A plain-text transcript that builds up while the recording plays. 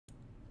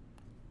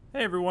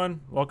Hey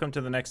everyone, welcome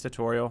to the next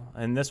tutorial.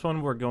 In this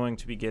one we're going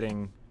to be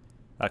getting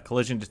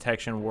collision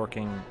detection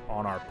working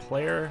on our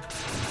player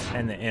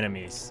and the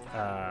enemies.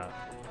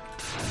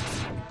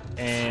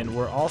 And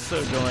we're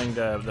also going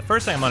to, the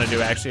first thing I'm going to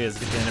do actually is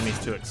get the enemies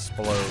to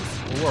explode.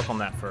 We'll work on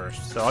that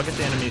first. So I'll get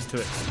the enemies to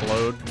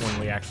explode when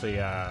we actually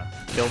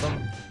kill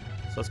them.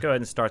 So let's go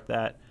ahead and start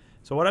that.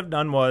 So what I've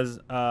done was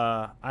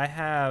I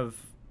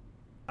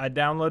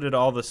downloaded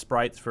all the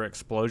sprites for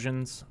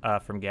explosions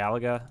from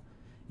Galaga.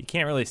 You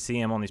can't really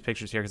see them on these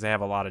pictures here because they have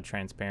a lot of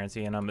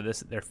transparency in them, but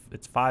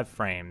it's 5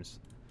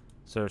 frames.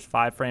 So there's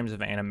 5 frames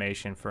of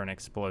animation for an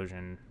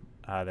explosion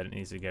that it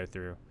needs to go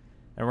through.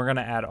 And we're going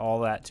to add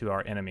all that to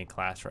our enemy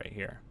class right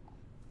here.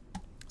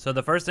 So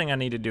the first thing I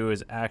need to do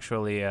is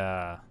actually,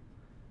 I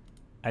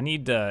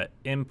need to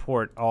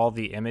import all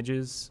the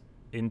images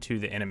into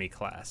the enemy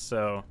class.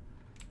 So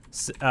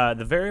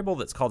the variable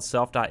that's called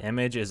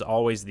self.image is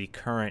always the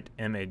current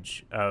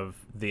image of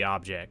the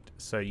object.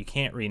 So you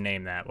can't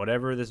rename that.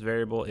 Whatever this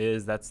variable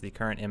is, that's the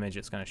current image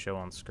it's going to show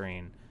on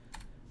screen.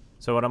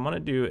 So what I'm going to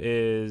do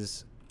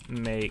is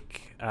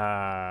make,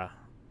 let's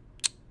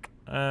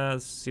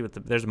see what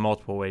there's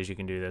multiple ways you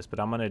can do this, but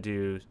I'm going to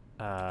do,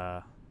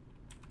 I'm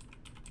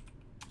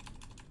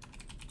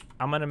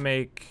going to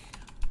make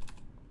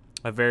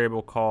a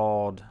variable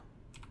called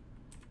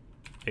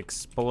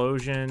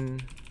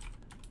explosion.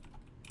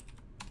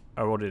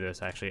 Or we'll do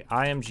this actually.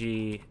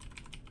 IMG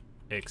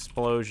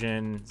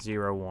explosion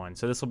 01.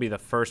 So this will be the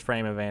first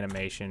frame of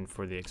animation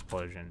for the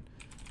explosion.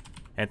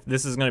 And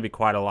this is going to be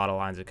quite a lot of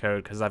lines of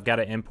code because I've got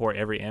to import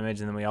every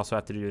image, and then we also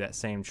have to do that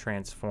same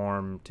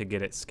transform to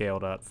get it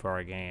scaled up for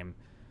our game.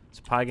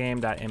 So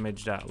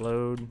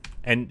pygame.image.load.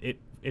 And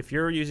if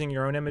you're using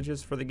your own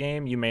images for the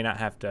game, you may not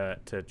have to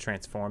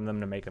transform them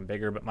to make them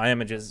bigger, but my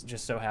images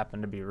just so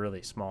happen to be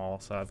really small,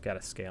 so I've got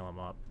to scale them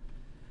up.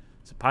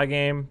 So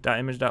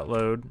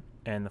pygame.image.load.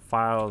 And the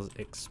file is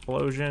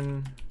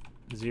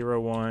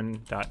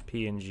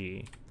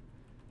explosion01.png,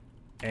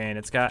 and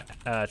it's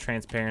got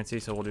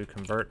transparency, so we'll do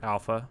convert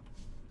alpha.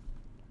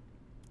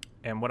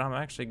 And what I'm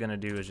actually going to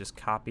do is just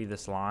copy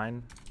this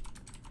line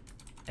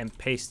and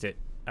paste it,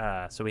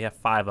 so we have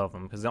 5 of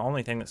them, because the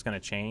only thing that's going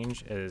to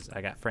change is I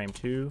got frame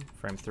 2,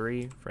 frame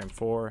 3, frame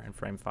 4, and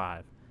frame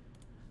 5.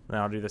 Then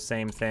I'll do the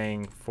same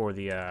thing for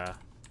the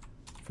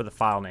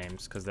file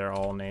names, because they're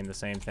all named the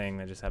same thing,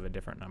 they just have a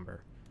different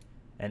number.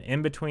 And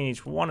in between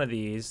each one of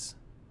these,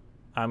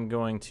 I'm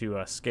going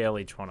to scale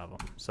each one of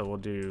them. So we'll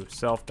do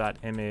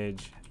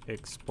self.image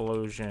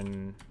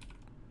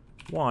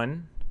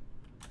explosion1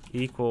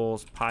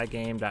 equals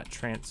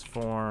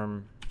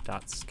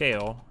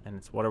pygame.transform.scale. And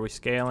it's what are we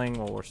scaling?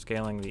 Well, we're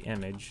scaling the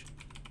image.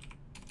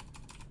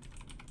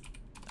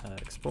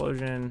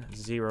 Explosion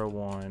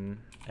 01.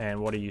 And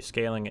what are you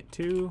scaling it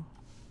to?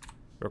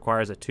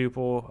 Requires a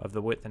tuple of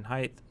the width and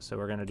height. So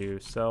we're going to do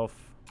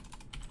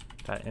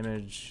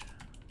self.image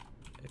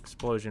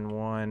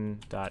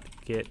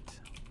explosion1.get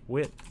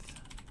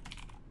width,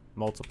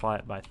 multiply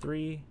it by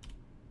 3,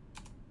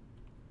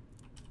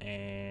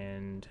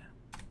 and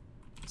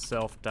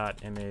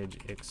self.image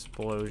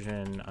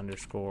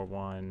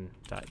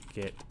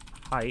explosion_1.get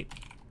height,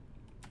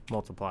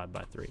 multiplied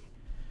by 3.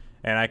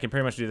 And I can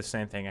pretty much do the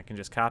same thing. I can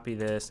just copy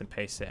this and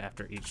paste it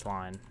after each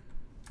line,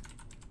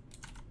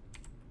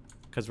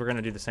 because we're going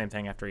to do the same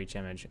thing after each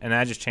image. And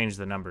I just changed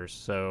the numbers,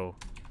 so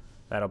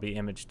that'll be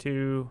image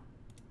 2.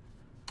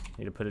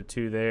 Need to put a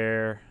 2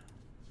 there,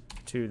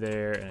 2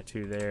 there, and a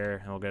 2 there,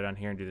 and we'll go down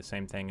here and do the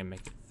same thing and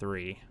make it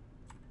 3.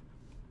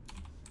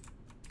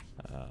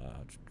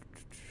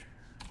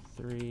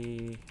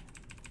 3,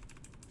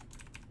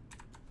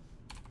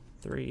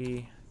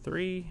 3,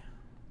 3.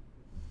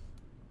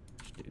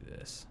 Let's do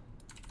this.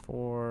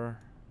 4,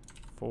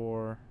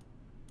 4,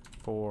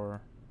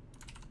 4,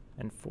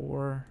 and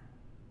 4.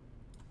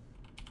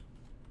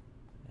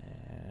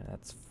 And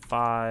that's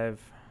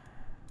 5,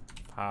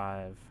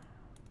 5.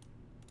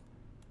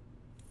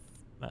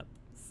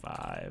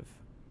 5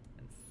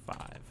 and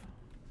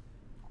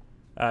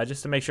 5.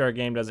 Just to make sure our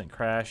game doesn't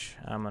crash,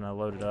 I'm gonna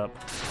load it up.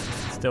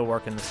 It's still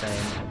working the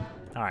same.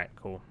 All right,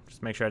 cool.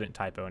 Just make sure I didn't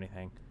typo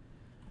anything.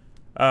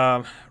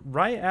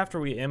 Right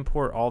after we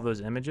import all those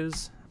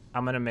images,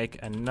 I'm gonna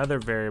make another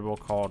variable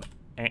called,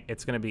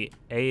 it's gonna be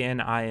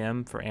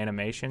anim for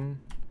animation,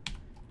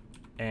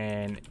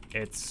 and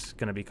it's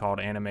going to be called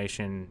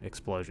animation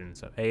explosion.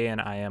 So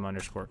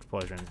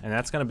anim_explosion. And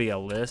that's going to be a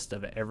list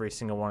of every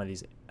single one of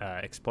these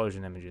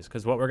explosion images.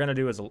 Because what we're going to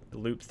do is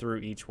loop through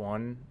each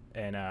one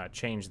and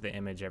change the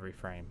image every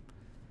frame.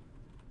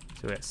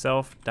 So we have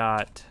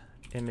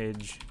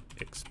self.image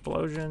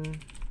explosion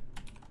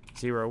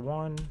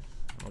 01.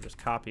 We'll just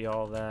copy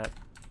all that.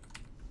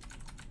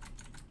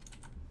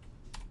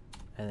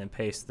 And then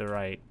paste the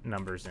right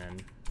numbers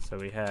in. So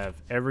we have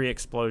every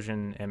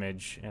explosion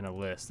image in a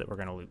list that we're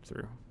going to loop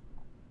through.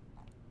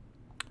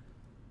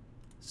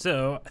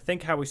 So I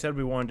think how we said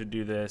we wanted to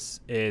do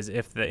this is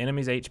if the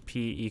enemy's HP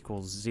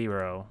equals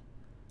 0,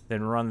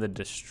 then run the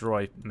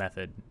destroy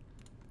method.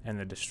 And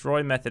the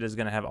destroy method is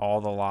going to have all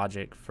the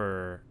logic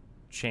for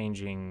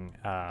changing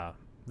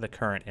the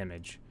current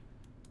image.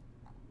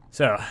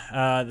 So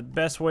the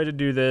best way to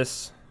do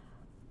this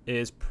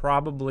is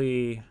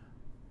probably,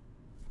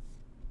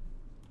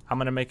 I'm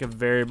going to make a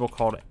variable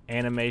called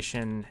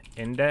animation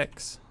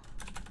index,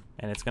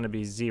 and it's going to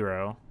be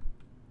 0.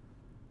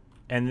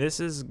 And this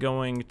is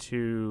going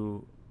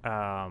to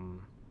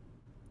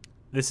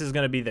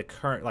be the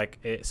current,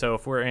 so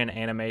if we're in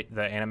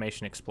the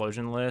animation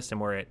explosion list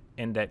and we're at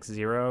index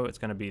 0, it's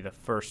going to be the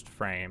first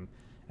frame.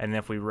 And then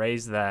if we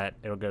raise that,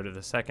 it'll go to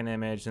the second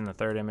image, and the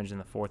third image, and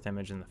the fourth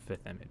image, and the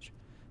fifth image.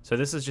 So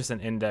this is just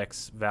an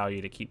index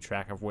value to keep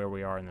track of where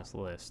we are in this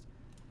list.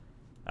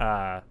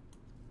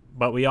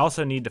 But we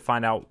also need to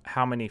find out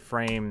how many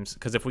frames,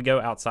 because if we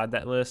go outside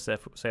that list, say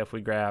if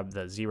we grab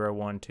the 0,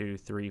 1, 2,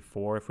 3,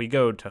 4, if we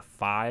go to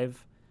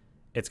 5,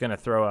 it's going to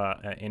throw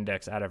an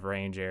index out of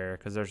range error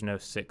because there's no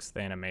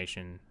 6th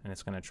animation, and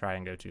it's going to try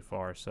and go too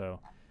far. So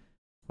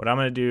what I'm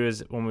going to do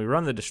is when we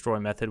run the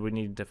destroy method, we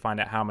need to find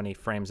out how many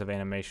frames of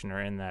animation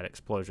are in that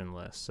explosion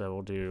list. So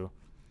we'll do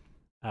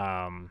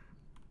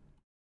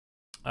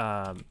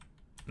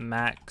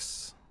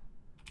max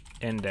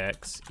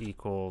index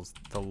equals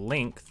the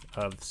length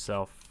of it's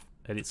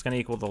going to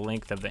equal the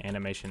length of the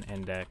animation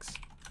index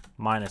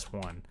minus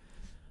 1.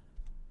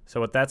 So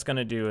what that's going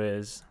to do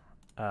is,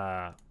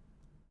 why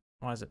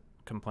is it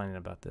complaining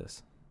about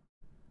this?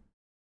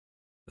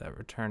 That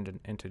returned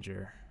an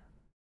integer.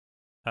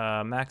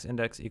 Max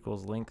index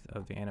equals length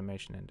of the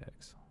animation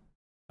index.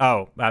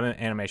 Oh, I mean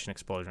animation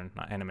explosion,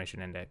 not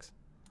animation index.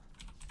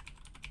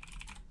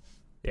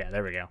 Yeah,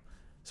 there we go.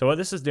 So what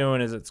this is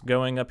doing is it's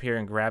going up here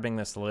and grabbing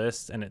this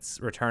list, and it's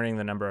returning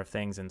the number of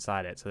things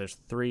inside it. So there's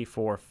 3,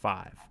 4,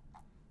 5.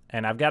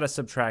 And I've got to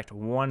subtract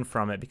 1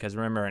 from it because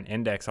remember, an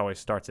index always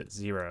starts at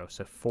 0.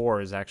 So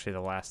 4 is actually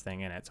the last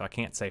thing in it. So I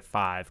can't say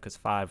 5 because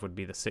 5 would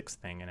be the 6th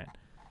thing in it.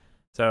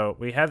 So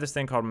we have this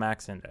thing called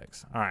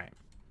MaxIndex. All right.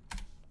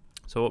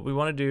 So what we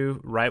want to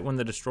do right when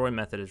the destroy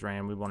method is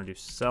ran, we want to do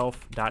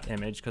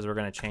self.image because we're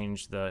going to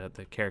change the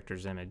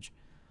character's image.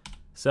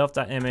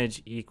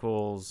 Self.image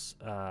equals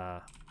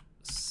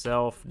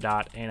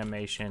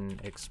self.animation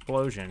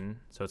explosion.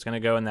 So it's going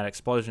to go in that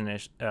explosion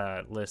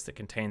list that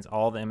contains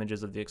all the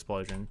images of the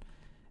explosion,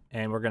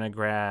 and we're going to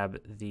grab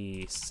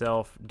the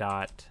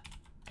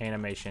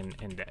self.animation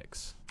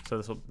index.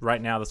 So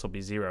right now this will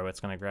be 0. It's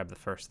going to grab the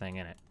first thing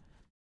in it,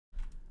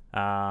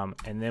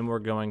 and then we're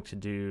going to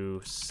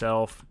do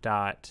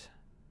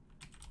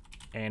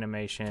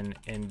self.animation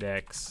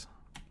index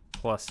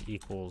plus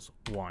equals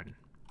 1.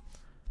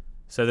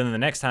 So then the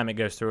next time it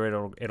goes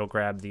through, it'll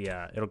grab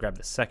the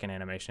second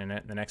animation in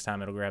it. And the next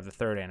time it'll grab the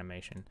third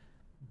animation.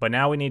 But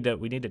now we need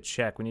to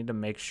check. We need to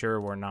make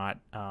sure we're not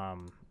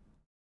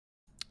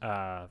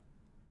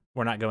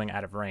going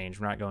out of range.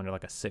 We're not going to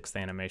like a 6th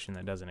animation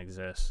that doesn't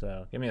exist.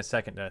 So give me a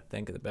second to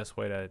think of the best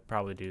way to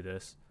probably do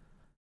this.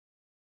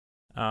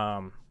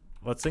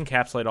 Let's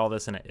encapsulate all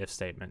this in an if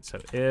statement. So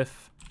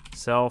if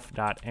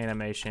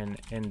self.animation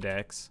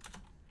index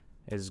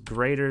is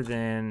greater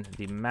than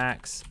the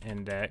max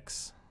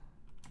index.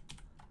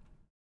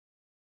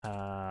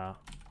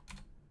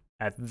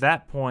 At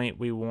that point,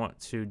 we want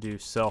to do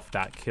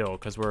self.kill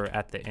because we're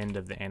at the end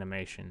of the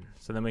animation.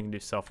 So then we can do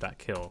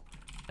self.kill.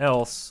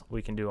 Else,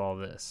 we can do all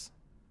this.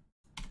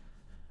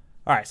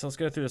 All right, so let's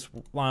go through this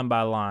line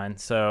by line.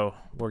 So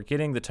we're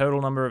getting the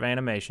total number of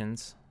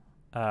animations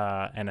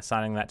and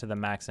assigning that to the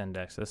max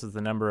index. This is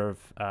the number of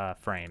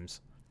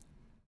frames.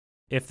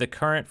 If the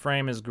current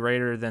frame is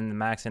greater than the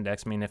max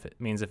index,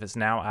 means if it's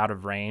now out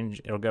of range,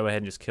 it'll go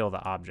ahead and just kill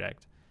the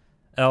object.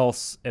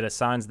 Else, it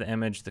assigns the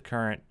image the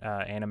current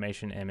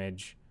animation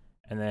image,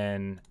 and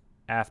then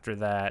after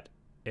that,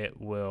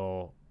 it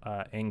will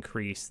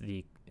increase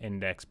the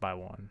index by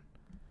 1.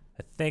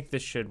 I think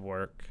this should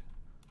work.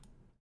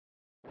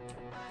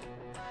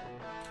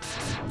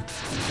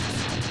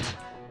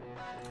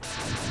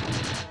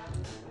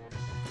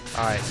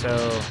 All right,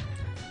 so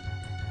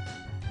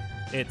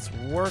it's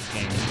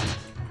working.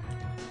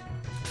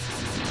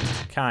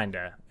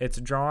 Kinda.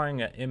 It's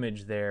drawing an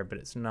image there, but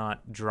it's not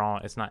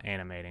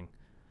animating.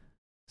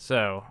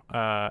 So,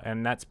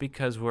 and that's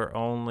because we're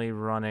only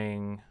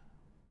running,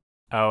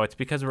 it's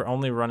because we're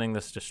only running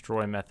this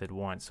destroy method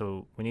once,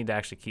 so we need to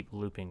actually keep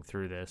looping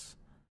through this.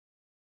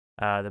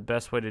 The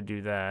best way to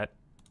do that,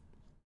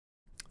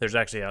 there's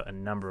actually a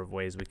number of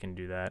ways we can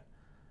do that.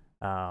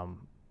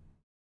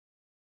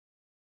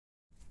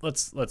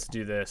 Let's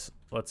do this.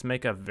 Let's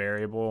make a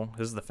variable.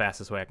 This is the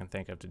fastest way I can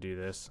think of to do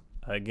this.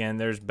 Again,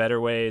 there's better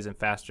ways and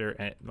faster,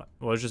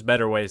 there's just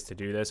better ways to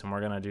do this, and we're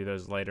going to do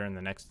those later in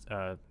the next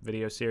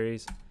video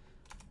series.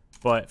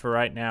 But for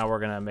right now, we're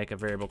going to make a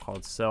variable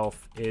called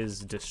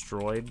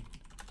self_is_destroyed,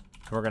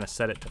 and we're going to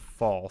set it to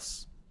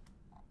false.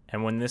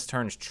 And when this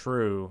turns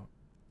true,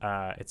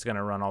 it's going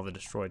to run all the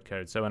destroyed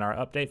code. So in our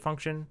update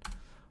function,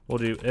 we'll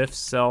do if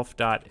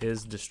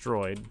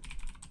self.is_destroyed.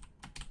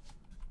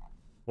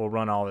 We'll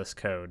run all this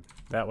code.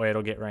 That way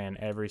it'll get ran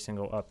every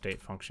single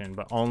update function,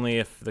 but only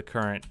if the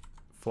current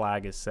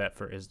flag is set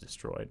for is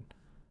destroyed.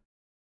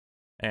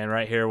 And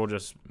right here, we'll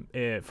just,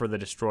 for the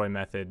destroy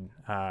method,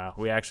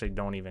 we actually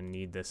don't even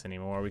need this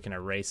anymore. We can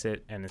erase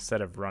it, and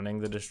instead of running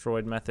the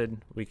destroyed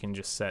method, we can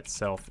just set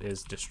self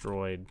is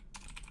destroyed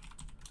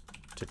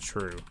to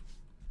true.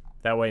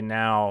 That way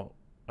now,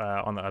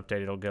 on the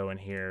update, it'll go in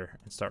here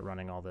and start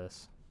running all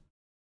this.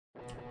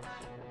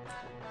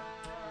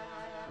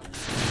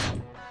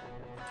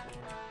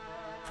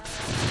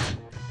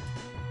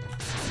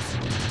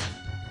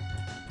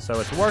 So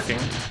it's working,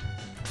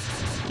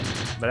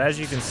 but as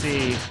you can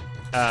see,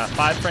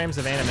 5 frames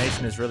of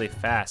animation is really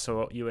fast. So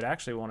what you would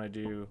actually want to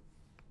do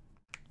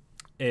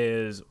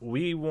is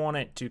we want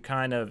it to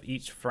kind of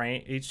each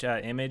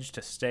image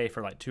to stay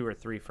for like 2 or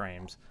 3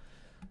 frames.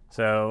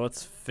 So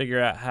let's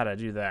figure out how to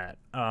do that.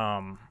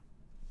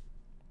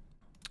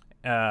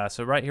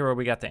 So right here where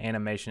we got the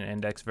animation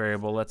index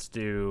variable, let's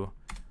do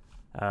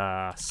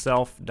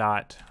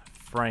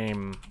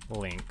self.frame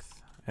length.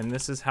 And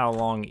this is how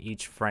long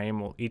each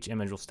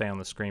image will stay on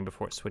the screen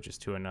before it switches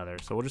to another.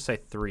 So we'll just say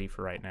 3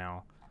 for right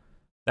now.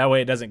 That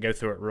way it doesn't go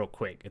through it real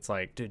quick. It's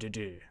like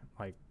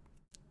like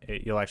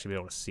you'll actually be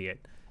able to see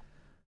it.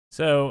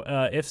 So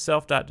if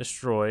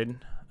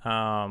self.destroyed,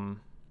 let's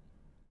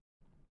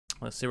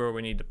see where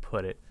we need to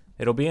put it.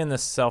 It'll be in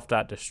this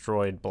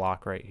self.destroyed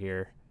block right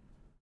here.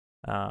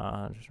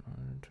 And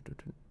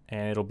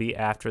it'll be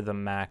after the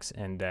max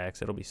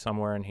index. It'll be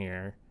somewhere in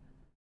here.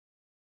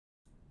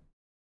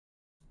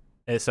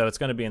 So it's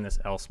going to be in this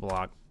else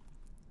block.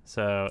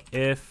 So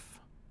if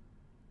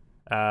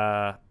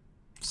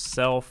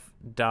self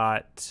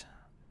dot,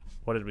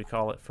 what did we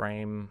call it?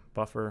 Frame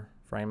buffer,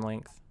 frame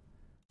length.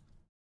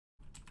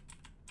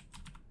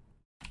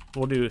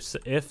 We'll do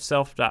if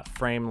self dot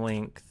frame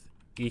length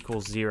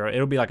equals 0.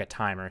 It'll be like a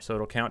timer. So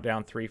it'll count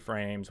down 3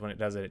 frames. When it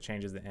does it, it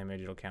changes the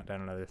image. It'll count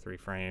down another 3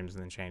 frames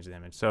and then change the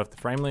image. So if the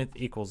frame length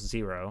equals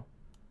 0,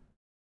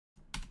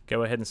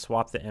 go ahead and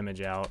swap the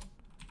image out.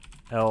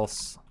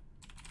 Else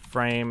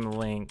frame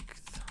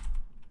length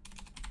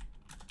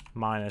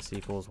minus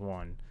equals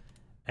 1.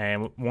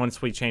 And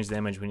once we change the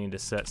image, we need to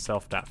set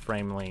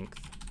self.frame length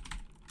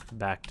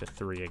back to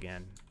 3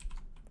 again.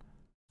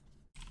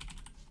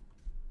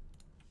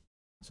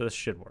 So this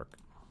should work.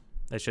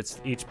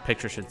 Each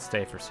picture should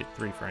stay for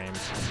 3 frames.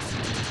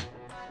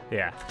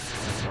 Yeah,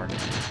 that's working.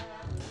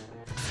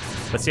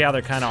 But see how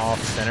they're kind of off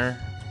center?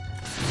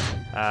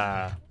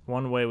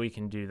 One way we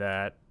can do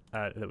that,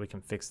 that we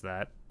can fix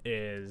that,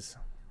 is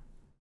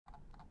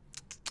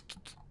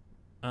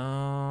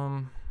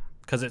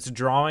because it's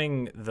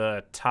drawing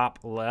the top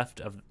left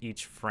of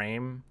each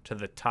frame to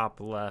the top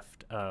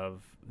left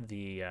of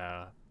the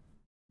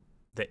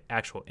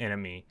actual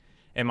enemy.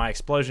 And my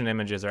explosion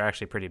images are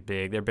actually pretty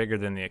big. They're bigger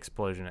than the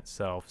explosion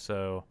itself.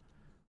 So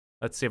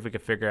let's see if we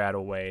can figure out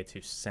a way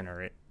to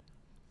center it.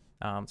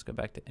 Let's go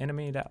back to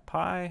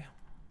enemy.py.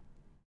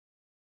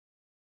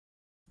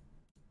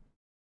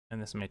 And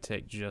this may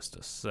take just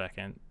a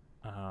second.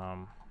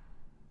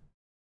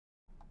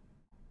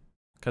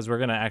 Because we're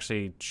going to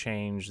actually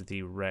change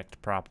the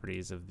rect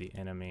properties of the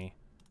enemy.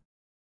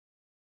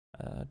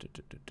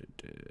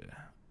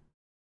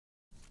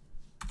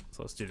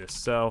 So let's do this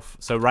self.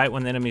 So right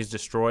when the enemy is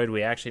destroyed,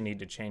 we actually need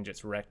to change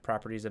its rect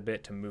properties a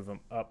bit to move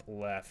them up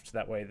left.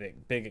 That way the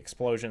big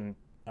explosion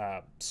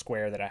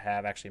square that I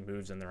have actually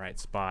moves in the right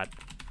spot.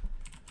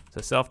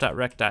 So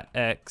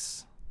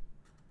self.rect.x.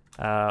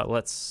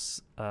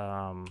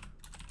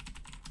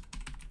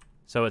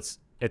 So its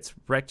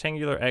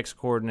rectangular x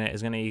coordinate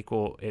is going to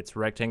equal its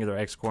rectangular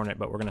x coordinate,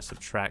 but we're going to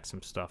subtract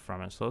some stuff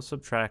from it. So let's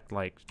subtract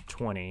like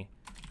 20.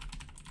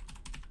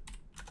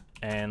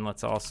 And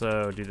let's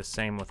also do the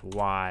same with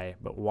y,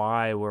 but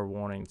y we're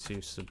wanting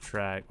to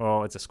subtract,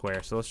 oh, it's a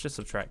square, so let's just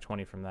subtract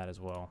 20 from that as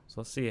well.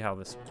 So let's see how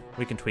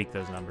we can tweak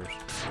those numbers.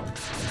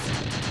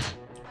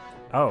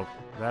 Oh,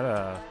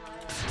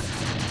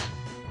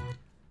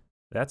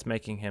 that's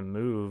making him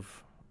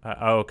move.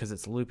 Oh, because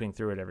it's looping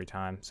through it every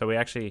time. So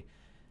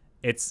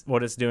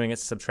what it's doing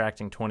is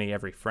subtracting 20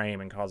 every frame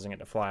and causing it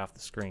to fly off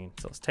the screen.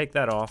 So let's take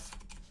that off,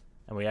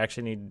 and we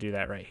actually need to do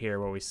that right here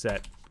where we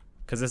set,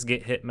 because this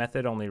get hit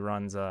method only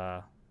runs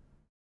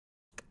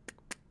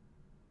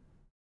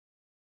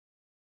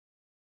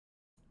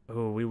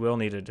we will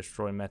need a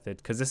destroy method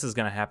because this is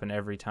going to happen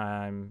every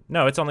time.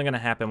 No, it's only going to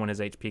happen when his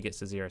HP gets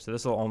to 0. So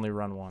this will only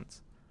run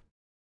once.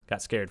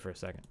 Got scared for a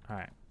second. All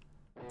right.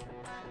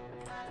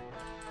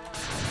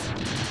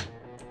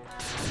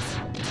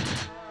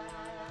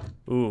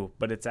 Ooh,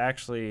 but it's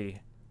actually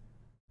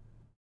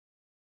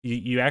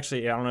you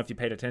actually, I don't know if you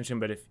paid attention,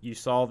 but if you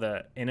saw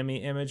the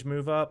enemy image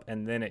move up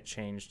and then it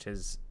changed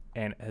his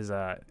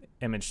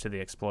image to the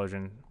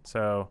explosion.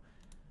 So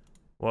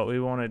what we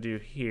want to do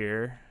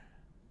here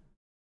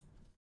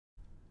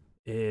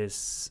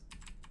is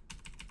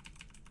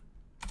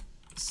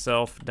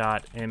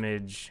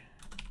self.image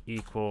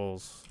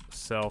equals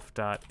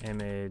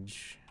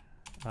self.image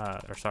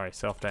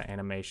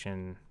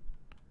self.animation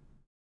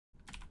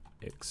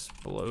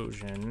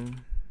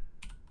explosion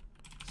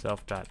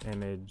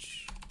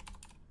self.image,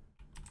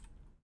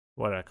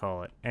 what did I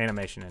call it?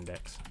 Animation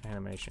index.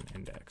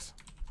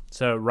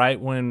 So right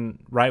when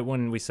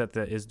we set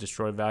the is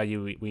destroyed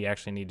value, we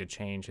actually need to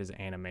change his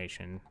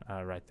animation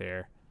right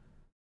there.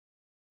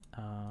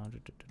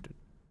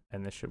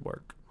 And this should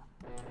work.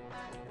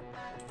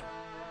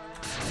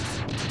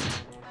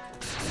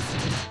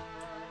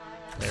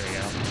 There we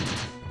go.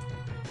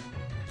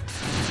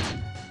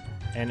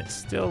 And it's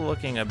still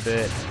looking a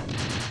bit,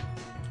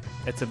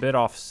 it's a bit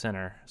off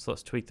center. So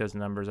let's tweak those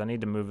numbers. I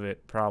need to move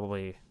it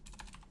probably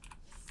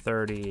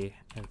 30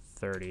 and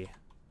 30.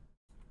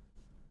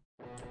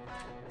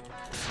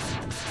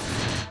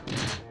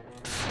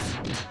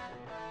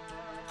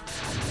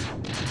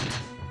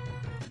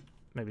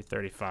 Maybe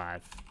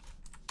 35.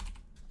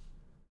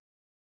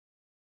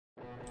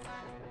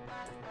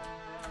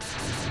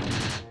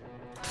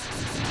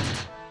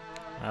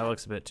 That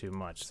looks a bit too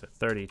much, so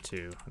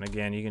 32. And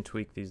again, you can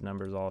tweak these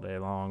numbers all day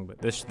long, but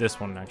this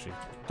one actually,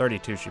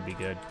 32 should be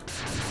good.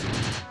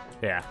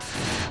 Yeah.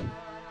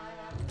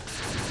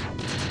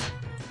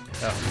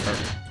 Oh,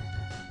 perfect.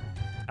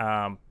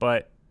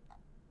 But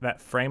that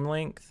frame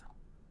length,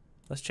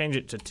 let's change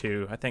it to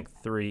 2. I think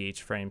 3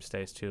 each frame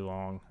stays too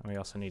long. And we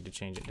also need to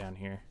change it down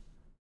here.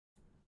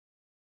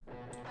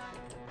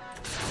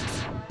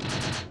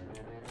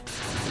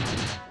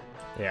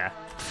 Yeah.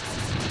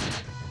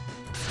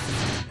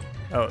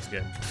 Oh, it's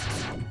good.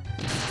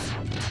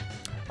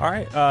 All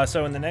right,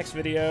 so in the next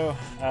video,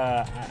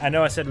 I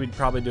know I said we'd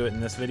probably do it in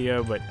this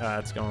video, but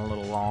it's going a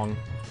little long.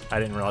 I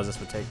didn't realize this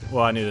would take,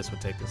 well, I knew this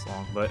would take this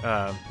long, but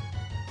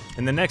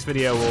in the next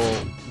video,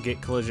 we'll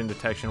get collision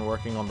detection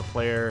working on the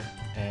player,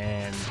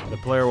 and the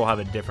player will have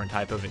a different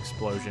type of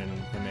explosion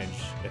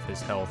image if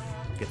his health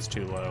gets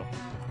too low.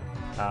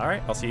 All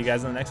right, I'll see you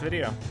guys in the next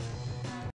video.